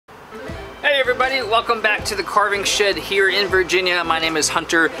Hey everybody, welcome back to the carving shed here in Virginia. My name is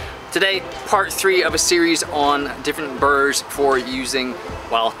Hunter. Today, part 3 of a series on different burrs for using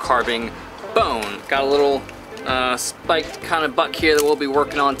while carving bone. Got a little spiked kind of buck here that we'll be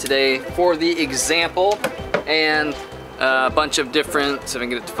working on today for the example, and a bunch of different, so if I can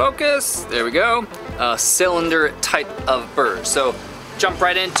get it to focus, there we go, cylinder type of burrs. So jump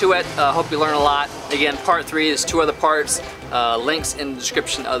right into it. Hope you learn a lot. Again, part 3 is 2 other parts. Links in the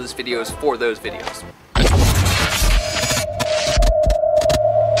description of this video for those videos.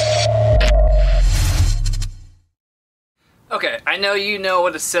 Okay, I know you know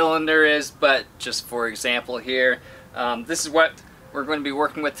what a cylinder is, but just for example here, this is what we're going to be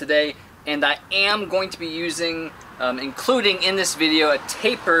working with today, and I am going to be using, including in this video, a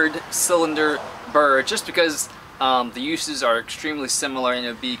tapered cylinder burr, just because the uses are extremely similar and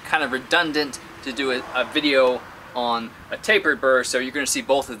it would be kind of redundant to do a video on a tapered burr, so you're going to see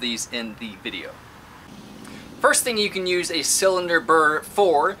both of these in the video. First thing you can use a cylinder burr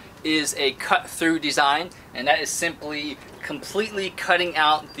for is a cut through design, and that is simply completely cutting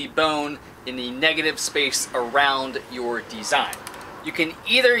out the bone in the negative space around your design. You can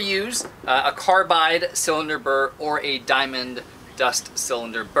either use a carbide cylinder burr or a diamond dust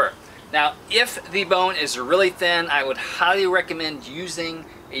cylinder burr. Now, if the bone is really thin, I would highly recommend using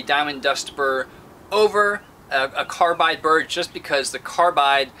a diamond dust burr over a carbide burr, just because the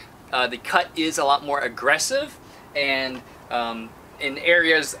carbide, the cut is a lot more aggressive, and in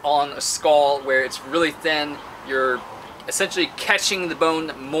areas on a skull where it's really thin, you're essentially catching the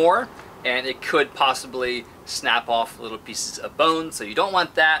bone more, and it could possibly snap off little pieces of bone, so you don't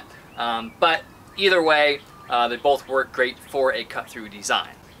want that. But either way, they both work great for a cut through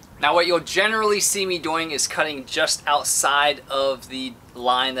design. Now, what you'll generally see me doing is cutting just outside of the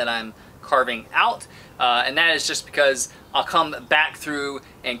line that I'm carving out, and that is just because I'll come back through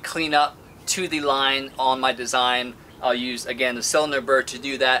and clean up to the line on my design. I'll use, again, the cylinder burr to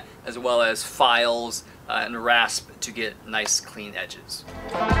do that, as well as files and rasp to get nice clean edges.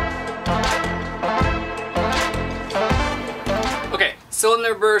 Okay,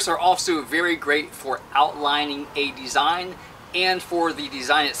 cylinder burrs are also very great for outlining a design and for the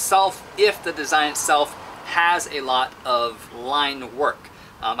design itself, if the design itself has a lot of line work.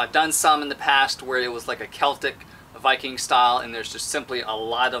 I've done some in the past where it was like a Celtic Viking style, and there's just simply a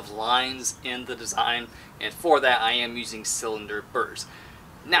lot of lines in the design, and for that I am using cylinder burrs.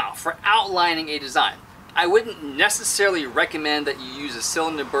 Now, for outlining a design, I wouldn't necessarily recommend that you use a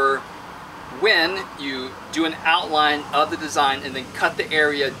cylinder burr when you do an outline of the design and then cut the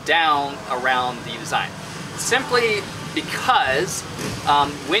area down around the design. Simply because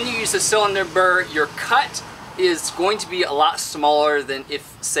when you use a cylinder burr, your cut is going to be a lot smaller than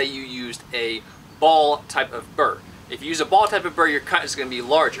if, say, you used a ball type of burr. If you use a ball type of burr, your cut is going to be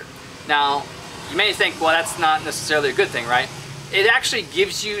larger. Now, you may think, well, that's not necessarily a good thing, right? It actually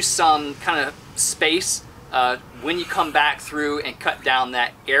gives you some kind of space when you come back through and cut down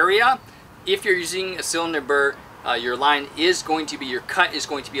that area. If you're using a cylinder burr, your line is going to be, your cut is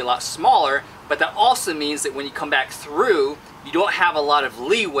going to be a lot smaller, but that also means that when you come back through, you don't have a lot of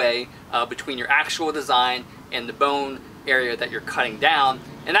leeway between your actual design and the bone area that you're cutting down,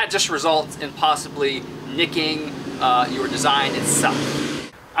 and that just results in possibly nicking your design itself.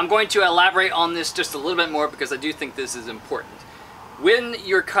 I'm going to elaborate on this just a little bit more because I do think this is important. When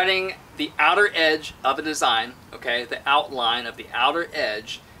you're cutting the outer edge of a design, okay, the outline of the outer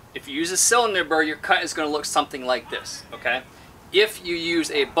edge, if you use a cylinder burr, your cut is going to look something like this, okay? If you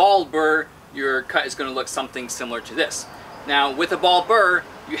use a ball burr, your cut is going to look something similar to this. Now, with a ball burr,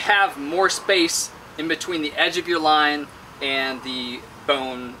 you have more space in between the edge of your line and the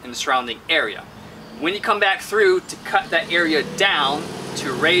bone in the surrounding area. When you come back through to cut that area down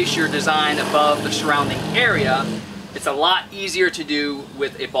to raise your design above the surrounding area, it's a lot easier to do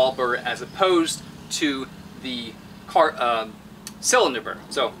with a ball burr as opposed to the cylinder burr.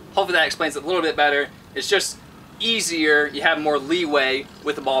 So hopefully that explains it a little bit better. It's just easier, you have more leeway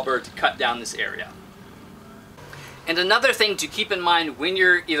with the ball burr to cut down this area. And another thing to keep in mind when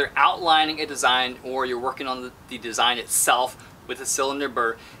you're either outlining a design or you're working on the design itself with a cylinder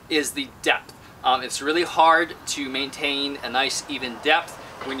burr is the depth. It's really hard to maintain a nice even depth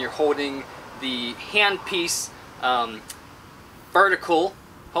when you're holding the handpiece vertical,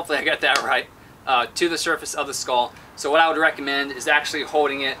 hopefully I got that right, to the surface of the skull. So what I would recommend is actually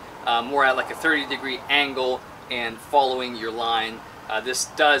holding it more at like a 30-degree angle and following your line. This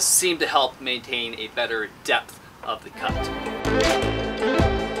does seem to help maintain a better depth of the cut.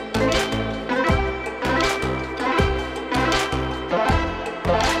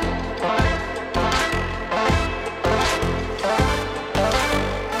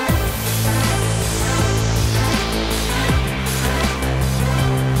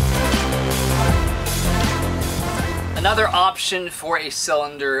 Another option for a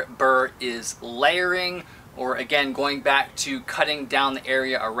cylinder burr is layering, or again going back to cutting down the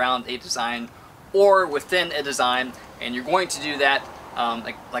area around a design or within a design, and you're going to do that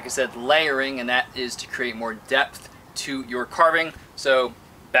like I said, layering, and that is to create more depth to your carving. So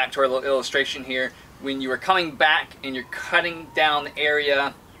back to our little illustration here, when you are coming back and you're cutting down the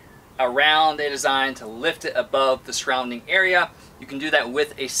area around a design to lift it above the surrounding area, you can do that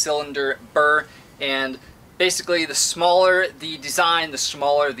with a cylinder burr. And basically, the smaller the design, the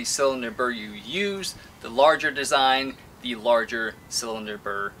smaller the cylinder burr you use. The larger design, the larger cylinder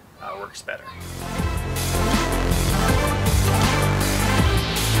burr works better.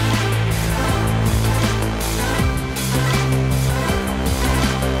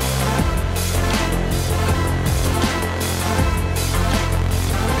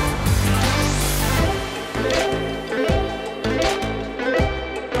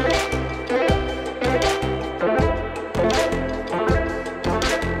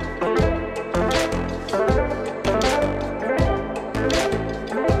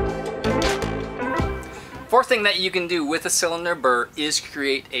 Fourth thing that you can do with a cylinder burr is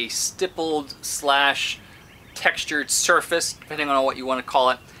create a stippled slash textured surface, depending on what you want to call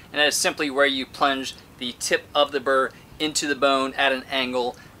it. And that is simply where you plunge the tip of the burr into the bone at an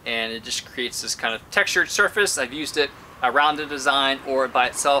angle, and it just creates this kind of textured surface. I've used it around a design or by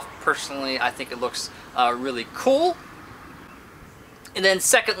itself. Personally, I think it looks really cool. And then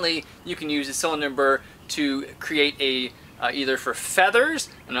secondly, you can use a cylinder burr to create a either for feathers,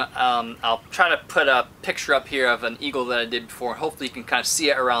 and I'll try to put a picture up here of an eagle that I did before. Hopefully you can kind of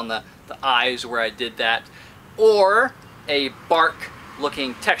see it around the eyes where I did that, or a bark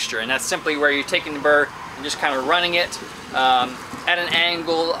looking texture, and that's simply where you're taking the burr and just kind of running it at an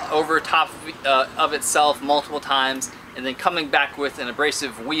angle over top of itself multiple times, and then coming back with an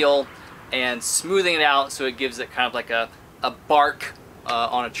abrasive wheel and smoothing it out so it gives it kind of like a bark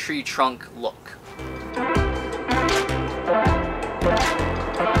on a tree trunk look.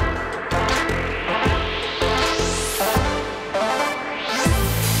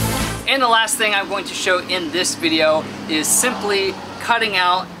 And the last thing I'm going to show in this video is simply cutting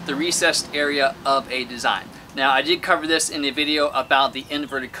out the recessed area of a design. Now, I did cover this in a video about the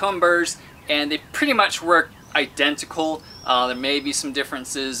inverted cone burrs, and they pretty much work identical. There may be some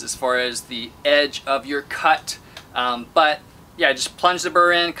differences as far as the edge of your cut, but yeah, just plunge the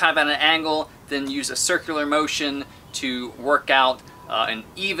burr in kind of at an angle, then use a circular motion to work out an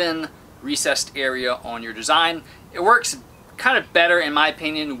even recessed area on your design. It works kind of better, in my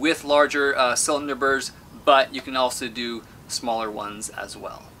opinion, with larger cylinder burrs, but you can also do smaller ones as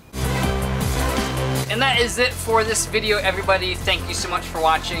well. And that is it for this video, everybody. Thank you so much for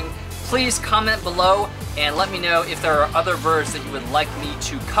watching. Please comment below and let me know if there are other burrs that you would like me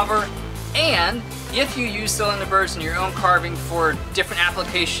to cover. And if you use cylinder burrs in your own carving for different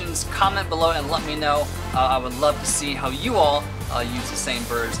applications, comment below and let me know. I would love to see how you all use the same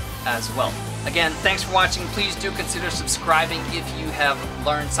burrs as well. Again, thanks for watching. Please do consider subscribing if you have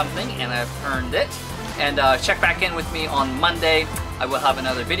learned something and have earned it. And check back in with me on Monday. I will have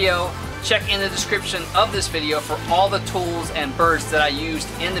another video. Check in the description of this video for all the tools and burrs that I used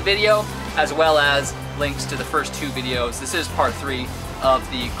in the video, as well as links to the first two videos. This is part 3 of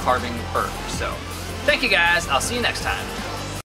the carving burr. So thank you guys. I'll see you next time.